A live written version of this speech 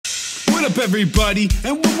What up, everybody,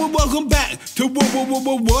 and welcome back to what?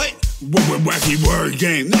 Wacky Word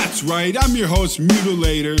Game. That's right, I'm your host,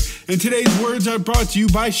 Mutilator, and today's words are brought to you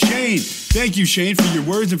by Shane. Thank you, Shane, for your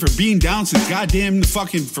words and for being down since goddamn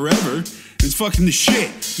fucking forever. It's fucking the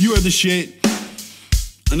shit. You are the shit.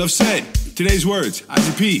 Enough said. Today's words,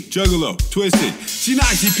 ICP, Juggalo, TWIZTID. See, not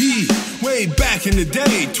ICP, way back in the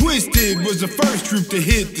day, TWIZTID was the first group to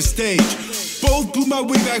hit the stage. Both blew my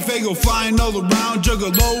wig back, Faygo flying all around.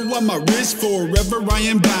 Juggalo on my wrist, forever I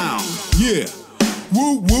am bound. Yeah,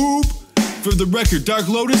 whoop whoop. For the record, Dark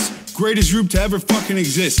Lotus, greatest group to ever fucking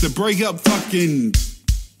exist. The breakup fucking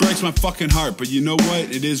breaks my fucking heart, but you know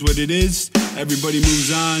what? It is what it is. Everybody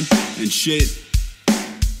moves on, and shit.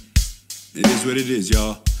 It is what it is,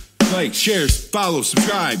 y'all. Like, share, follow,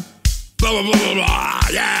 subscribe. Blah, blah, blah, blah, blah.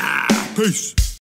 Yeah. Peace.